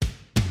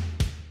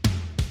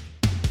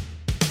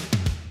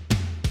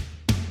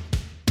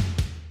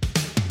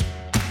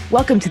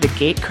Welcome to the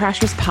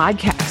Gatecrashers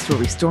podcast, where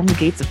we storm the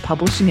gates of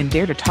publishing and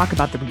dare to talk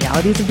about the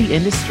realities of the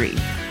industry.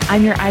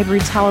 I'm your Ivory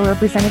Tower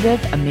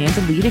representative, Amanda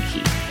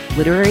Luedeke,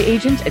 literary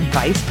agent and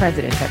vice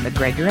president at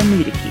McGregor and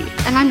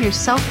Luedeke. And I'm your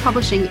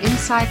self-publishing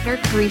insider,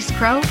 Therese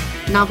Crow,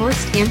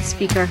 novelist and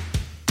speaker.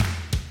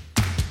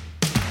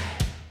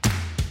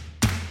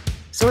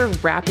 So we're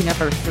wrapping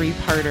up our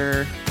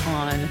three-parter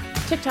on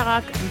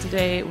TikTok, and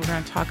today we're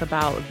going to talk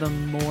about the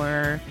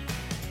more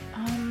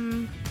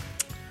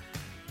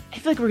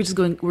I feel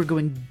like we're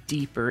going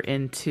deeper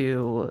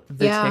into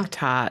the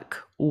TikTok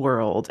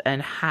world and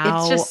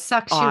how it just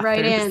sucks you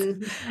right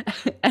in,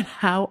 and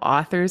how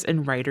authors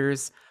and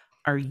writers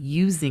are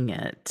using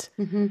it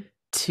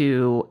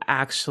to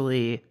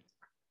actually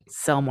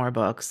sell more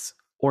books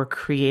or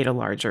create a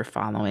larger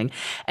following.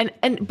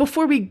 And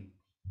before we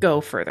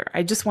go further,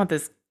 I just want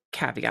this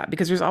caveat,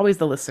 because there's always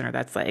the listener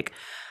that's like,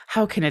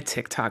 how can a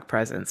TikTok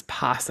presence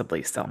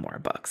possibly sell more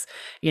books?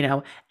 You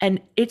know,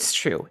 and it's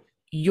true.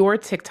 Your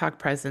TikTok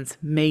presence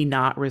may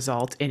not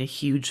result in a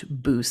huge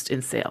boost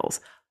in sales,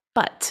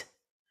 but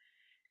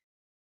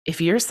if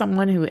you're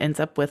someone who ends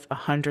up with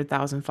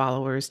 100,000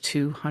 followers,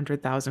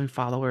 200,000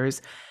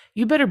 followers,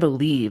 you better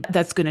believe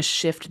that's going to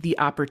shift the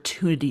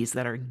opportunities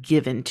that are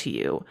given to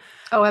you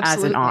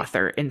as an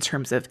author in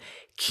terms of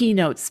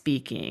keynote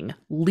speaking,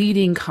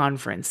 leading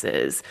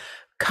conferences,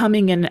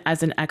 coming in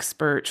as an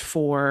expert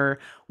for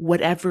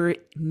whatever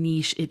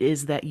niche it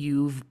is that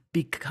you've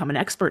become an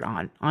expert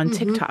on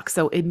TikTok.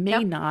 So it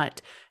may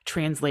not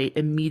translate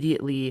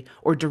immediately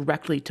or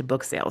directly to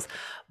book sales,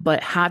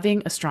 but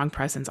having a strong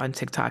presence on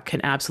TikTok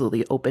can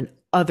absolutely open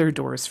other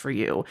doors for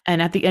you.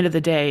 And at the end of the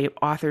day,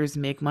 authors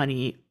make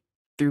money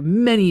through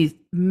many,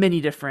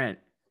 many different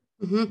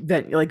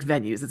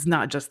venues. It's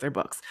not just their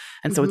books.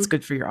 And so it's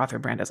good for your author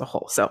brand as a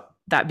whole. So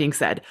that being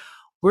said,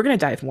 we're going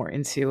to dive more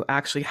into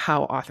actually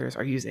how authors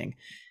are using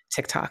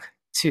TikTok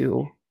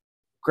to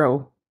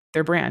grow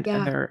their brand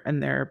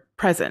and their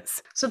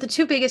presence. So the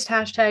two biggest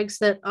hashtags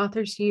that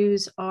authors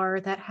use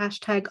are that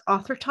hashtag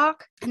author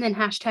talk and then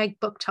hashtag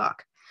book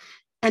talk.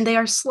 And they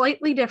are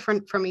slightly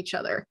different from each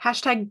other.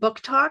 Hashtag book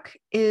talk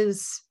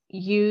is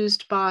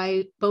used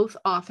by both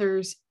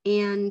authors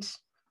and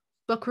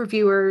book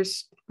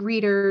reviewers,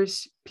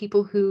 readers,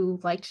 people who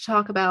like to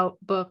talk about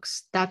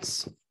books.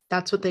 That's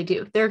what they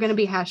do. They're going to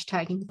be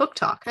hashtagging book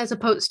talk, as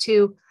opposed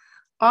to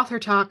author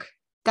talk.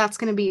 That's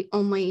going to be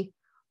only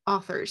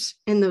authors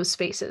in those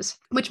spaces,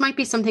 which might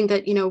be something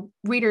that, you know,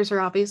 readers are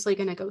obviously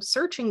going to go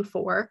searching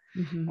for.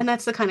 And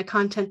that's the kind of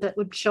content that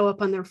would show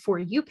up on their For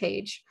You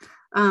page.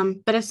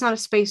 But it's not a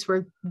space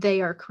where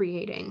they are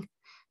creating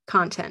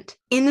content.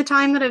 In the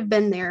time that I've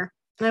been there,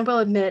 and I will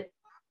admit,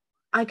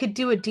 I could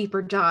do a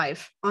deeper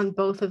dive on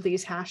both of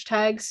these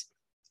hashtags.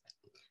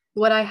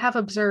 What I have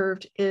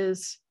observed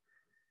is,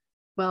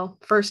 well,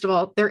 first of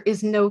all, there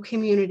is no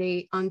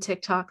community on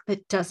TikTok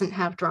that doesn't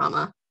have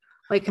drama.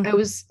 Like I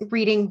was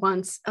reading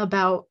once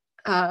about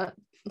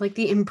like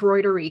the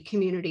embroidery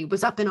community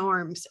was up in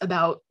arms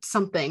about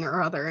something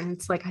or other. And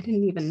it's like,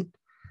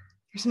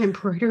 there's an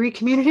embroidery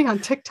community on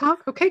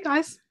TikTok. Okay,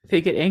 guys.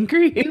 They get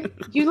angry.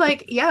 you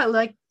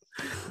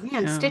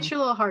stitch your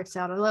little hearts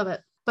out. I love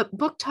it. But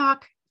book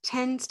talk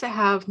tends to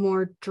have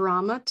more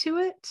drama to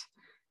it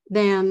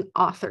than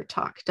author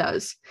talk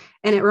does.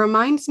 And it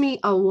reminds me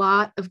a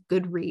lot of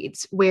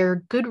Goodreads,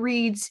 where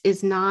Goodreads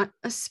is not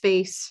a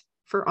space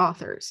for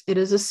authors. It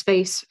is a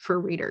space for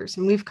readers.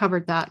 And we've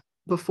covered that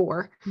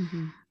before.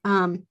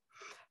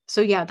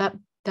 So yeah,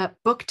 that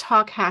book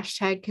talk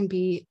hashtag can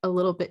be a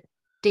little bit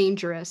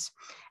dangerous,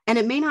 and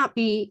it may not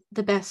be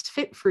the best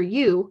fit for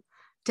you,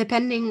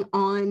 depending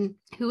on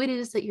who it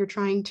is that you're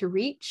trying to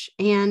reach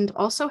and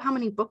also how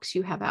many books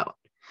you have out.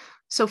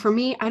 So for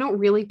me, I don't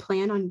really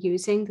plan on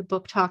using the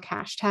book talk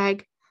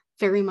hashtag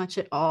very much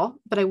at all,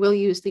 but I will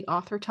use the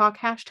author talk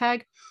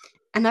hashtag.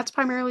 And that's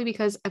primarily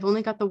because I've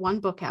only got the one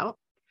book out.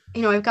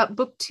 You know, I've got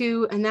book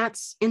 2, and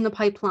that's in the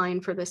pipeline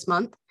for this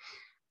month,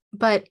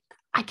 but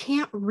I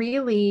can't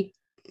really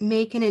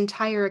make an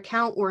entire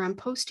account where I'm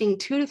posting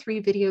 2 to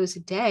 3 videos a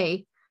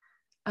day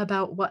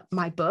about what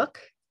my book,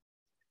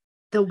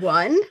 the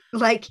one,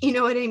 like, you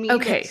know what I mean?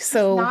 Okay.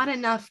 So not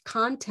enough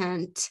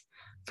content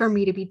for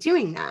me to be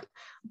doing that.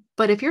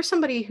 But if you're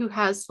somebody who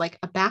has like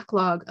a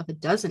backlog of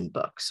 12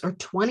 books or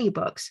 20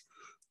 books,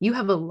 you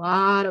have a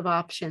lot of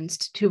options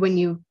to when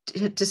you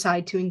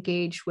decide to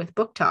engage with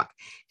book talk,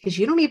 because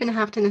you don't even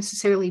have to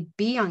necessarily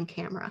be on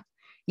camera.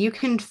 You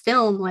can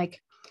film like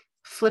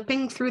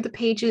flipping through the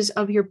pages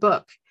of your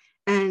book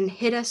and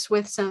hit us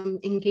with some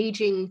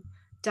engaging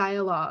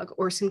dialogue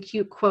or some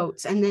cute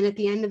quotes. And then at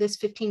the end of this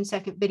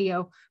 15-second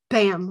video,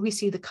 bam, we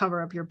see the cover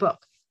of your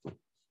book.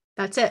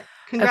 That's it.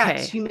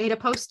 Congrats. Okay. You made a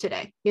post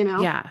today, you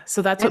know? Yeah.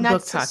 So that's what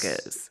book talk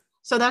is.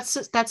 So that's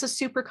a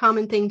super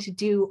common thing to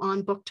do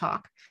on book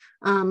talk.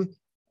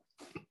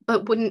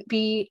 But wouldn't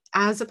be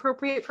as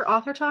appropriate for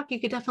author talk. You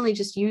could definitely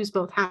just use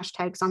both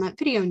hashtags on that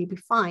video and you'd be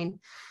fine.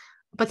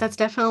 But that's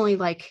definitely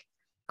like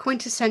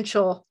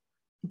quintessential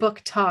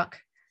book talk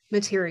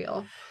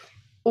material.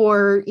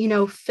 Or, you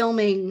know,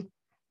 filming,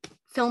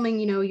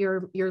 you know,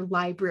 your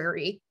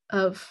library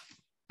of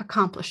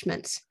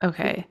accomplishments.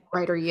 Okay.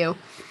 Writer you.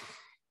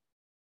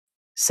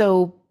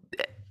 So,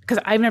 because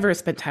I've never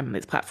spent time on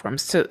these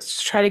platforms, to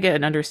try to get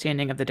an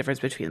understanding of the difference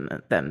between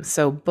them.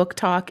 So, Book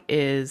Talk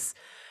is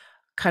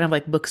kind of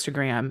like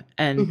Bookstagram,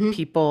 and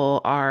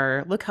people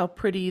are, look how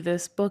pretty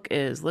this book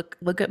is. Look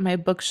at my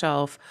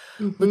bookshelf.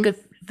 Look at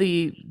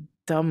the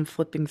dumb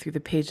flipping through the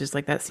pages.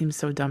 Like, that seems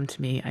so dumb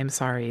to me. I'm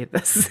sorry.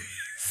 This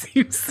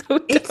seems so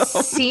dumb. It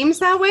seems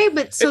that way,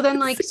 but so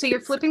then so you're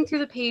flipping through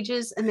the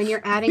pages and then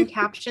you're adding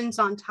captions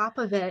on top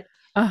of it.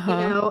 You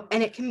know,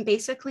 and it can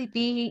basically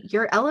be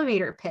your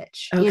elevator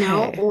pitch, you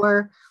know,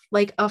 or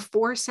like a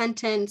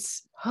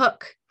 4-sentence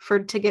hook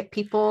to get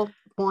people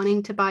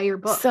wanting to buy your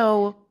book.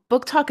 So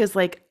Book Talk is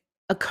like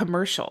a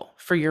commercial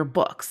for your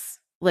books.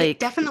 Like, it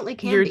definitely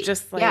can you're be.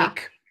 just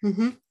like,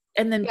 and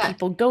then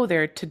people go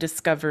there to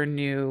discover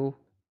new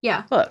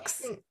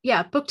books.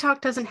 Yeah. Book Talk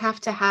doesn't have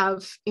to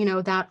have, you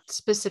know, that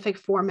specific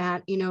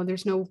format. You know,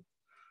 there's no,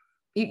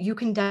 you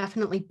can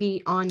definitely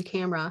be on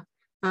camera.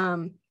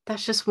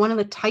 That's just one of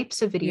the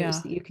types of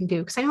videos that you can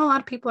do, because I know a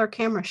lot of people are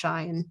camera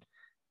shy, and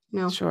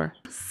you know. Sure.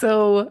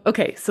 So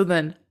so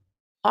then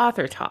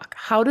author talk,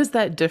 how does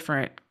that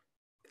differ?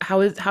 So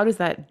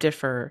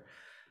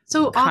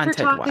author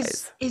talk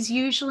is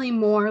usually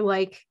more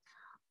like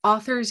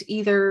authors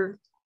either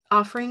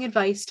offering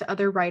advice to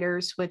other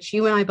writers, which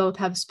you and I both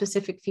have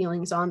specific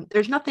feelings on.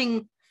 There's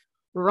nothing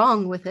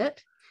wrong with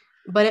it,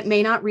 but it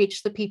may not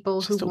reach the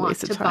people who want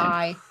to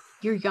buy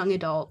your young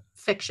adult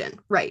fiction.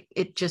 Right.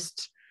 It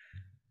just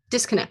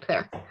disconnect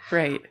there.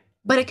 Right.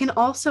 But it can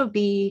also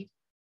be,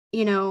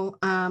 you know,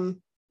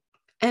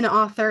 an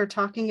author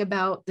talking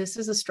about, this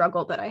is a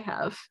struggle that I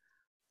have,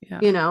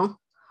 you know,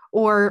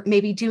 or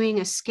maybe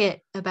doing a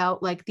skit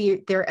about like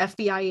their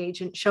FBI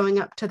agent showing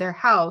up to their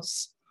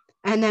house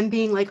and then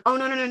being like, oh,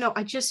 no,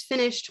 I just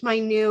finished my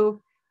new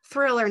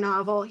thriller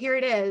novel. Here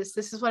it is.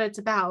 This is what it's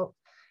about.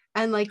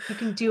 And like, you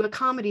can do a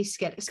comedy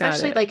skit,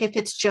 especially like if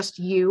it's just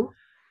you.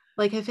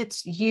 Like if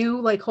it's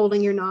you like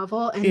holding your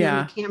novel and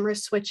then the camera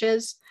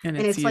switches and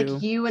it's like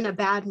you and a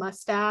bad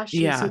mustache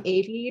and some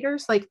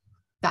aviators, like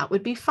that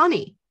would be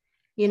funny,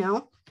 you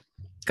know?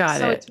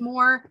 So it's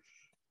more,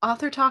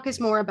 author talk is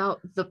more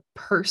about the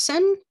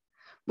person,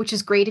 which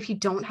is great if you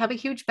don't have a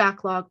huge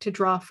backlog to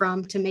draw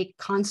from to make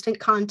constant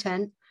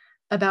content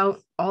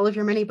about all of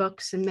your many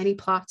books and many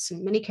plots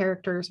and many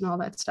characters and all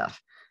that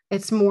stuff.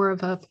 It's more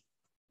of a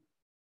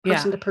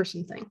person to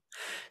person thing.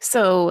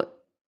 So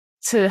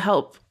to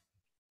help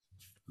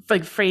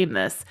like frame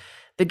this,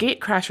 the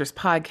Gatecrashers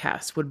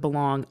podcast would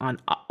belong on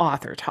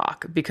author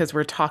talk because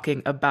we're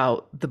talking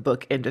about the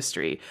book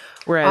industry,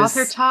 whereas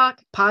author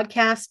talk,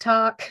 podcast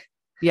talk,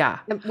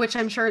 which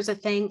I'm sure is a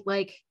thing,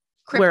 like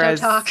crypto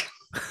talk.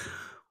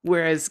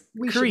 Whereas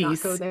we should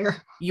not go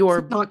there.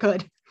 You're not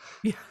good.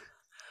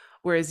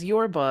 Whereas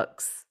your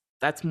books,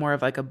 that's more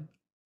of like a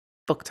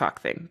book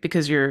talk thing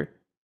because you're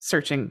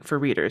searching for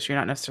readers. You're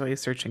not necessarily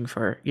searching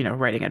for, you know,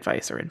 writing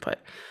advice or input.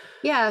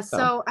 Yeah.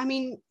 So, I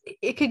mean,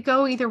 it could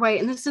go either way.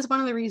 And this is one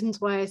of the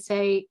reasons why I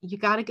say you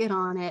got to get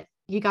on it.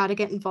 You got to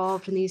get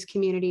involved in these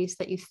communities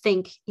that you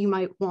think you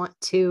might want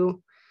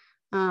to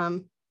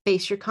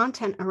base your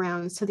content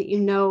around so that you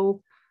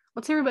know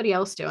what's everybody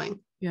else doing.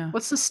 Yeah.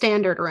 What's the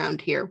standard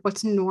around here?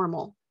 What's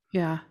normal?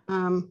 Yeah.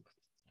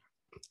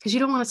 Because you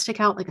don't want to stick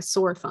out like a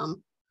sore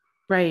thumb.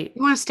 Right.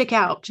 You want to stick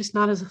out, just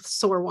not as a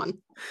sore one.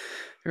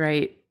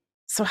 Right.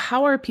 So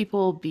how are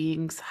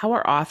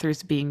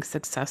authors being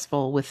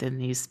successful within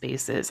these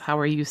spaces? How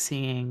are you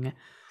seeing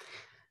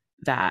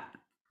that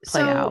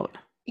play out?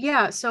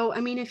 Yeah. So,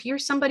 I mean, if you're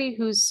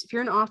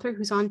an author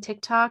who's on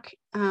TikTok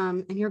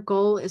and your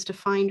goal is to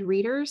find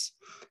readers,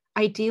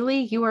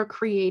 ideally you are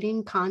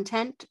creating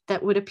content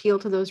that would appeal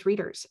to those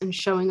readers and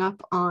showing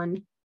up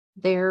on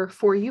their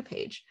For You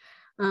page.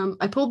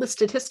 I pulled the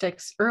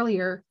statistics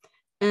earlier,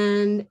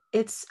 and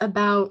it's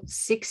about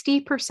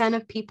 60%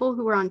 of people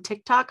who are on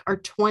TikTok are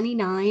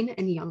 29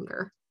 and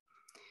younger.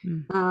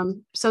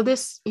 So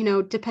this, you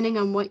know, depending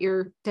on what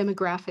your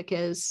demographic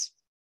is,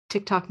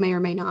 TikTok may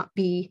or may not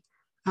be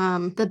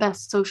the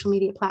best social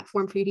media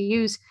platform for you to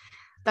use.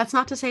 That's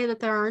not to say that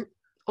there aren't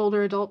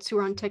older adults who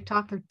are on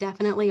TikTok. There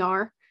definitely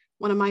are.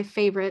 One of my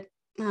favorite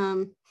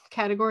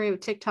category of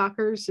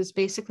TikTokers is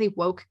basically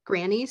woke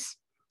grannies.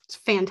 It's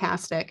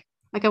fantastic.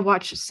 Like I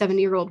watch a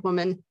 70-year-old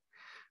woman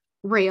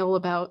rail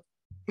about,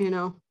 you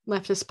know,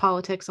 leftist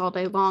politics all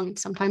day long. And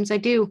sometimes I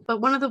do. But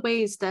one of the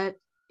ways that,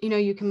 you know,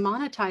 you can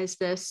monetize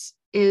this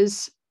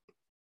is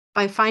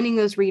by finding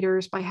those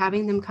readers, by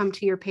having them come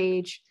to your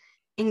page,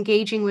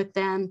 engaging with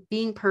them,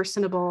 being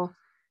personable,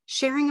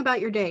 sharing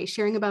about your day,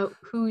 sharing about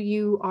who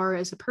you are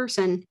as a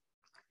person,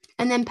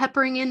 and then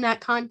peppering in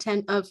that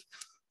content of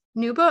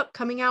new book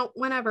coming out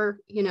whenever,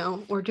 you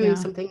know, or doing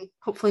something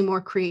hopefully more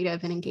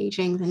creative and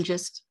engaging than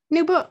just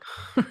new book.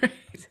 Right.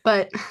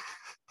 But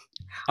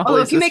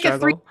although if you make a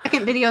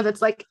 3-second video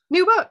that's like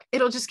new book,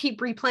 it'll just keep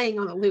replaying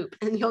on a loop,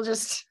 and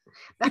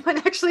that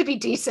might actually be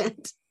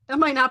decent. That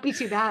might not be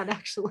too bad,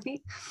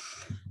 actually.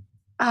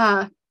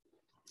 But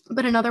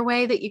But another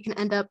way that you can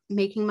end up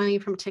making money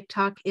from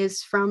TikTok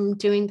is from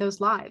doing those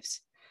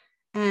lives.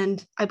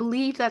 And I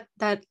believe that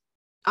that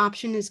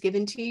option is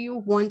given to you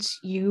once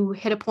you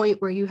hit a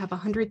point where you have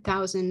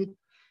 100,000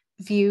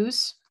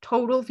 views,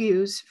 total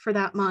views for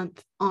that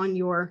month on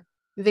your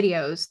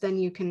videos, then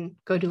you can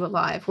go do a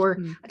live. Or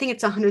I think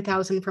it's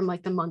 100,000 from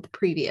like the month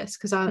previous,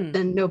 because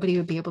then nobody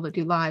would be able to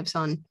do lives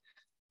on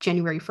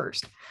January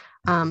 1st.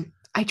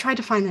 I tried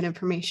to find that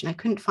information. I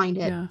couldn't find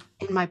it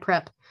in my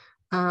prep.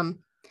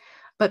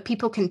 But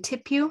people can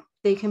tip you.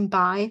 They can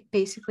buy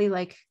basically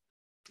like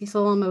these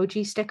little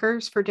emoji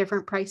stickers for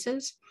different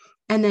prices.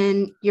 And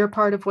then you're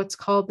part of what's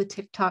called the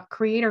TikTok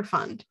Creator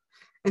Fund.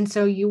 And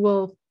so you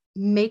will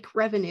make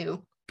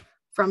revenue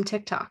from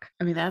TikTok.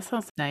 I mean, that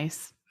sounds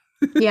nice.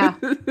 Yeah.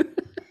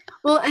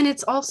 Well, and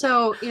it's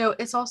also,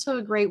 it's also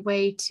a great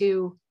way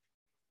to,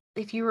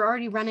 if you were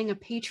already running a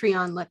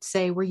Patreon, let's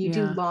say, where you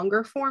do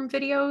longer form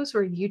videos,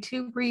 or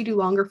YouTube where you do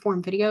longer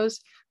form videos,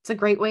 it's a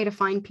great way to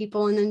find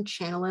people and then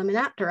channel them in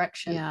that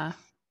direction. Yeah.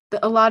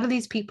 A lot of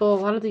these people,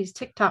 a lot of these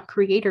TikTok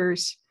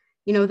creators,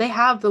 they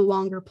have the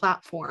longer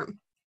platform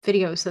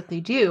videos that they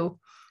do.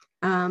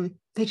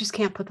 They just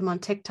can't put them on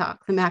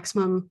TikTok. The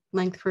maximum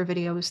length for a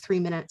video is 3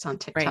 minutes on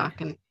TikTok.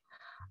 Right. And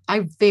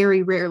I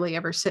very rarely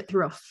ever sit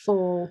through a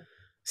full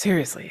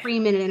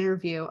 3-minute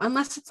interview,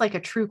 unless it's like a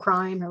true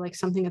crime or like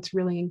something that's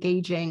really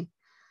engaging.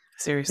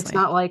 Seriously. It's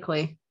not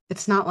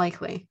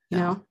likely. You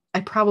know,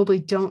 I probably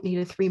don't need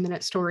a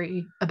 3-minute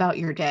story about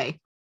your day.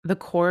 The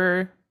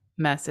core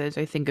message,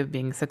 I think, of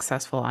being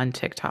successful on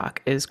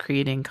TikTok is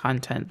creating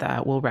content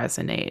that will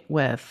resonate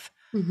with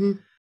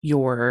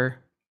your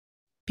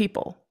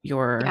people,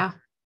 your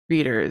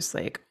readers,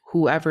 like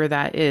whoever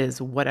that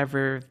is,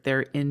 whatever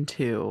they're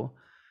into,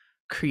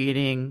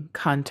 creating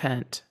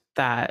content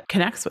that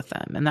connects with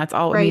them. And that's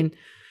all. Right. I mean,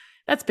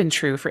 that's been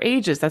true for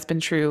ages. That's been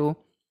true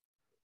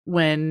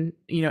when,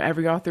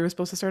 every author was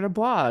supposed to start a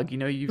blog.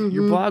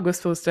 Your blog was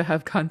supposed to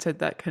have content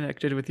that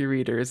connected with your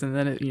readers, and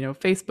then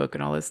Facebook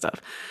and all this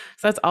stuff.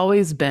 So that's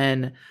always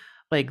been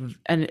like,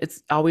 and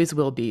it's always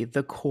will be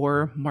the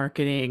core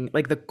marketing,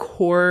 like the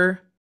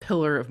core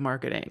pillar of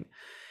marketing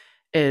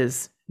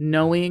is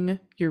knowing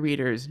your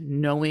readers,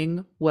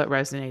 knowing what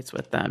resonates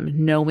with them,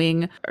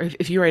 knowing, or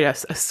if you write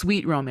a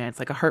sweet romance,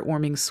 like a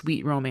heartwarming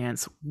sweet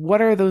romance, what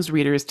are those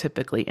readers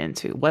typically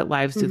into? What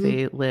lives do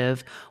they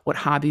live? What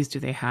hobbies do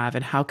they have?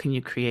 And how can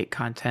you create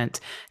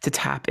content to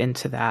tap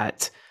into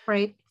that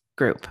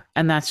group?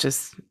 And that's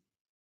just,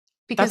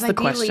 because that's the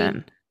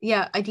question.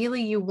 Yeah.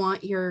 Ideally, you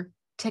want your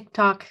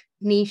TikTok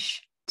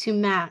niche to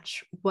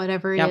match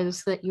whatever it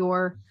is that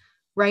you're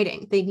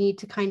writing. They need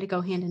to kind of go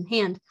hand in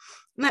hand.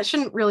 And that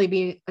shouldn't really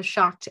be a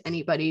shock to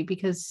anybody,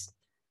 because,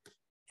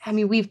 I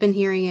mean, we've been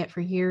hearing it for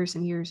years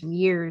and years and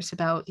years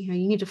about, you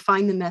need to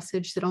find the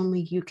message that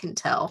only you can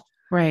tell,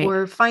 right?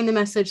 Or find the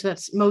message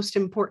that's most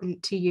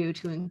important to you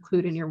to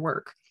include in your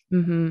work.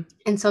 And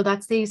so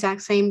that's the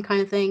exact same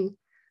kind of thing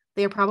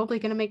they're probably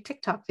going to make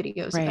TikTok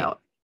videos about.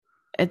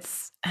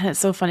 It's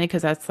so funny,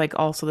 because that's like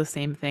also the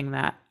same thing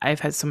that I've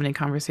had so many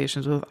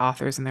conversations with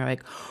authors, and they're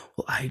like,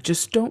 well, I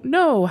just don't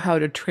know how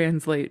to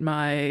translate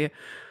my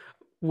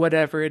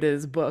whatever it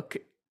is book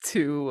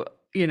to,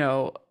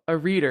 a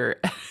reader.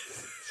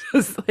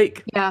 Just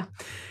like,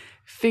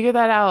 figure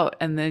that out.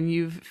 And then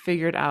you've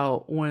figured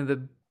out one of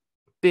the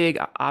big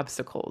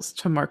obstacles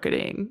to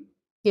marketing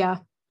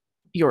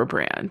your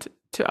brand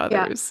to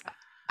others.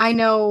 I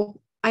know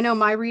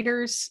my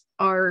readers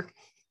are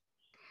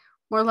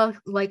more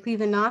likely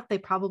than not, they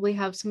probably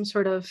have some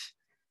sort of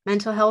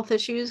mental health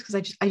issues, because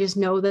I just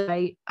know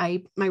that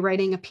my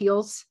writing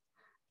appeals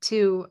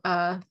to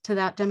that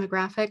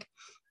demographic.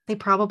 They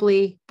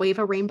probably wave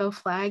a rainbow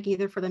flag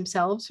either for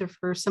themselves or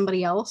for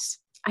somebody else.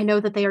 I know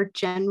that they are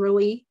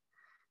generally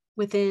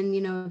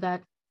within,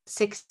 that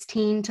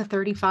 16 to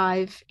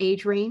 35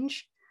 age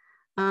range.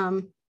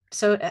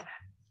 So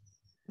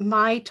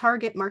my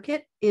target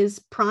market is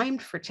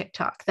primed for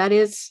TikTok. That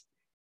is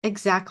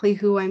exactly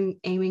who I'm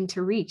aiming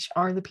to reach,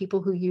 are the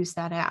people who use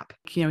that app.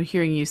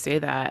 Hearing you say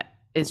that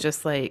is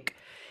just like,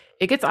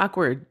 it gets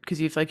awkward,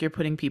 because you feel like you're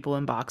putting people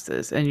in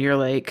boxes, and you're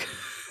like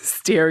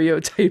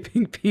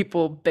stereotyping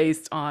people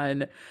based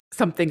on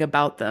something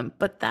about them.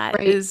 But that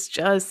is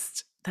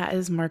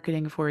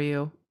marketing for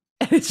you.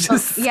 And it's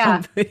just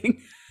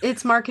something.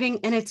 It's marketing,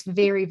 and it's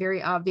very,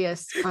 very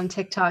obvious on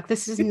TikTok.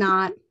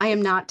 I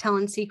am not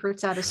telling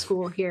secrets out of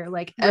school here.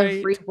 Like,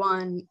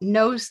 everyone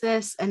knows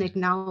this and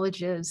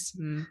acknowledges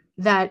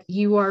that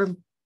you are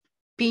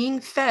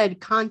being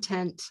fed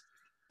content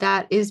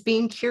that is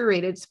being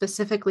curated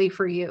specifically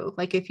for you.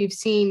 Like, if you've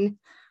seen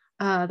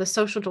The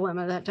Social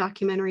Dilemma, that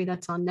documentary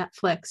that's on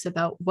Netflix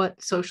about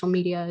what social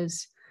media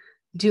is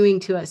doing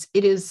to us,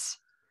 it is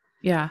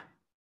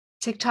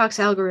TikTok's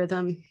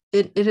algorithm.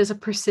 It is a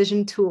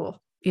precision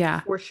tool.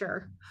 For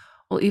sure.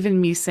 Well,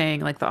 even me saying,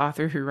 like, the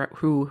author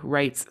who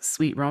writes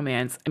sweet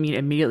romance, I mean,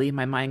 immediately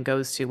my mind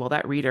goes to, well,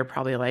 that reader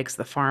probably likes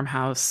the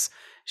farmhouse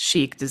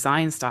chic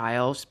design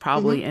style. She's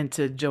probably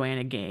into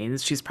Joanna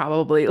Gaines. She's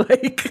probably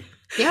like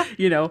Yeah.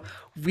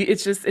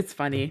 It's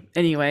funny.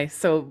 Anyway,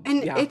 so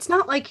And yeah. it's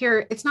not like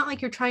you're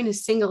trying to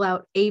single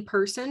out a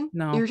person.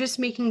 No. You're just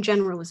making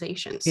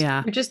generalizations.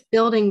 Yeah. You're just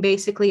building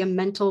basically a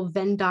mental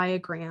Venn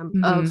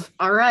diagram of,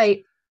 all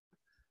right,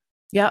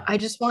 yeah, I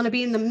just want to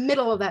be in the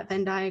middle of that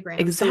Venn diagram.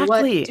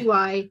 Exactly. So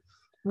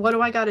what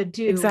do I got to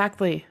do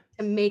exactly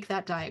to make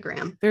that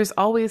diagram? There's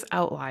always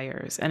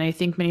outliers. And I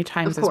think many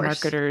times Of as course.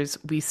 marketers,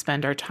 we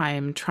spend our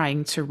time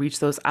trying to reach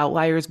those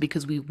outliers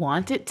because we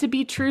want it to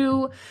be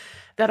true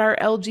that our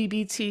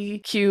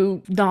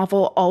LGBTQ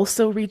novel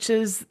also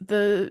reaches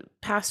the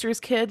pastor's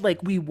kid. Like,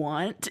 we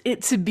want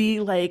it to be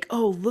like,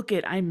 oh, look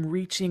it, I'm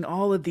reaching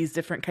all of these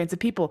different kinds of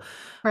people.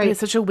 Right. But it's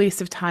such a waste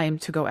of time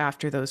to go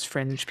after those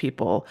fringe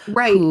people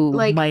Right. who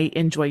Like, might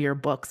enjoy your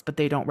books, but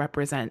they don't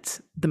represent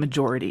the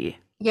majority.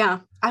 Yeah,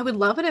 I would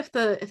love it if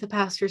the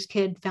pastor's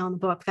kid found the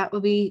book. That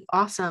would be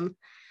awesome.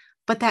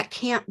 But that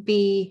can't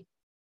be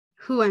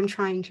who I'm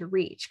trying to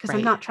reach, because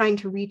I'm not trying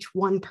to reach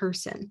one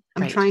person.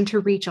 I'm trying to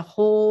reach a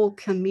whole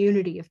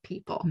community of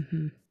people.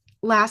 Mm-hmm.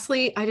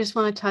 Lastly, I just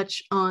want to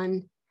touch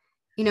on,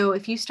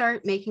 if you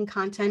start making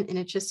content and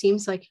it just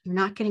seems like you're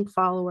not getting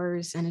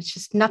followers and it's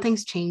just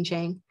nothing's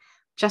changing,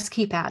 just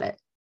keep at it.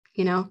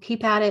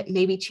 Keep at it,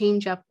 maybe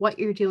change up what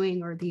you're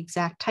doing or the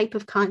exact type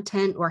of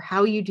content or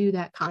how you do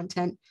that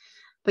content,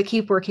 but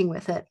keep working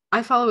with it.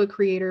 I follow a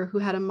creator who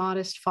had a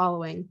modest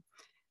following.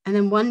 And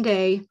then one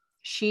day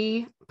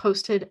she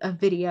posted a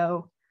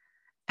video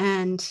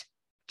and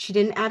she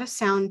didn't add a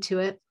sound to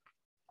it,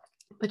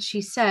 but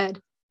she said,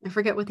 I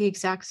forget what the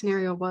exact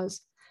scenario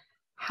was,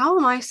 how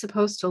am I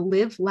supposed to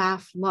live,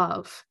 laugh,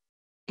 love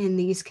in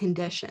these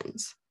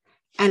conditions?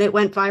 And it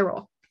went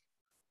viral,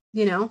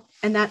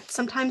 and that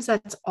sometimes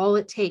that's all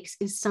it takes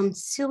is some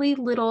silly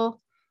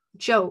little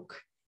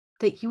joke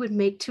that you would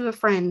make to a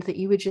friend that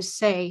you would just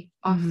say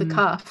off the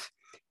cuff.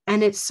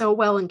 And it so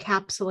well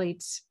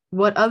encapsulates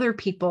what other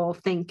people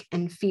think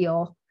and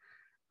feel.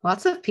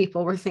 Lots of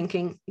people were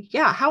thinking,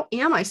 yeah, how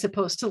am I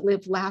supposed to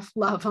live, laugh,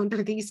 love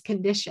under these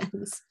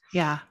conditions?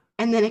 Yeah.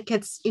 And then it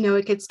gets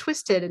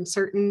twisted, and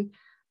certain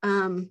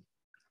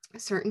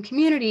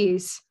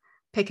communities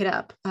pick it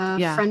up.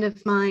 A friend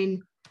of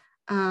mine,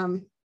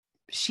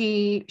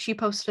 she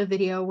posted a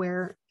video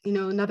where,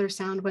 another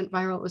sound went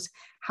viral. It was,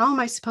 how am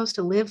I supposed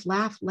to live,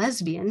 laugh,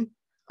 lesbian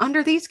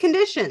under these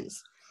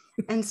conditions?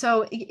 And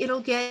so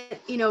it'll get,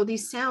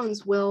 these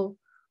sounds will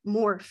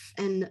morph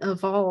and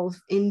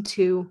evolve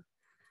into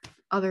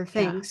other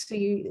things. So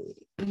you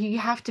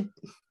have to,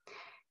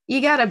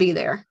 you gotta be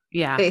there.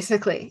 Yeah.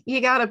 Basically,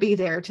 you gotta be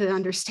there to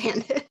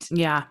understand it.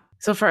 Yeah.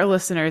 So for our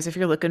listeners, if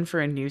you're looking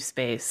for a new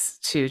space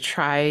to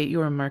try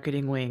your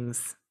marketing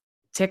wings,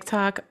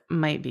 TikTok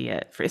might be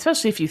it,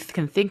 especially if you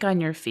can think on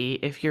your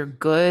feet, if you're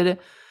good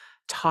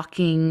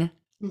talking,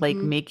 like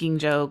making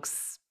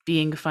jokes,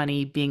 being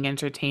funny, being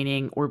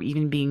entertaining, or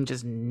even being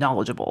just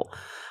knowledgeable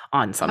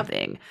on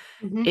something.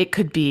 It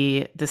could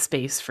be the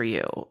space for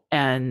you.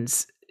 And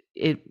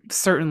it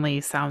certainly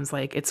sounds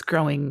like it's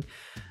growing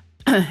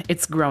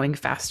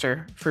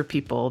faster for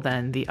people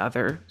than the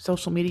other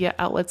social media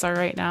outlets are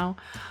right now.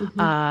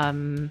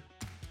 It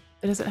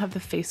doesn't have the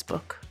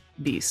Facebook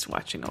beast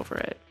watching over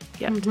it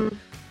yet.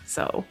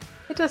 So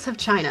it does have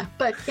China,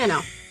 but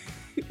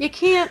you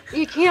can't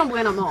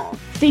win them all.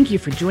 Thank you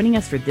for joining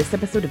us for this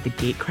episode of the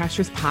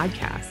Gatecrashers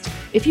podcast.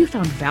 If you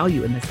found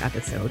value in this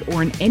episode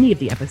or in any of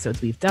the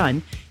episodes we've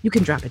done, you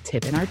can drop a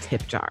tip in our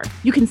tip jar.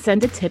 You can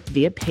send a tip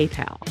via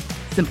PayPal.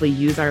 Simply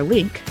use our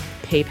link,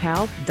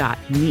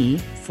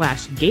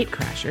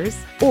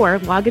 paypal.me/gatecrashers, or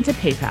log into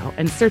PayPal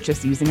and search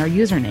us using our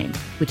username,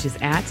 which is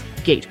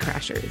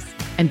 @Gatecrashers.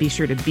 And be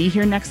sure to be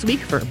here next week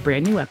for a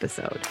brand new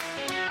episode.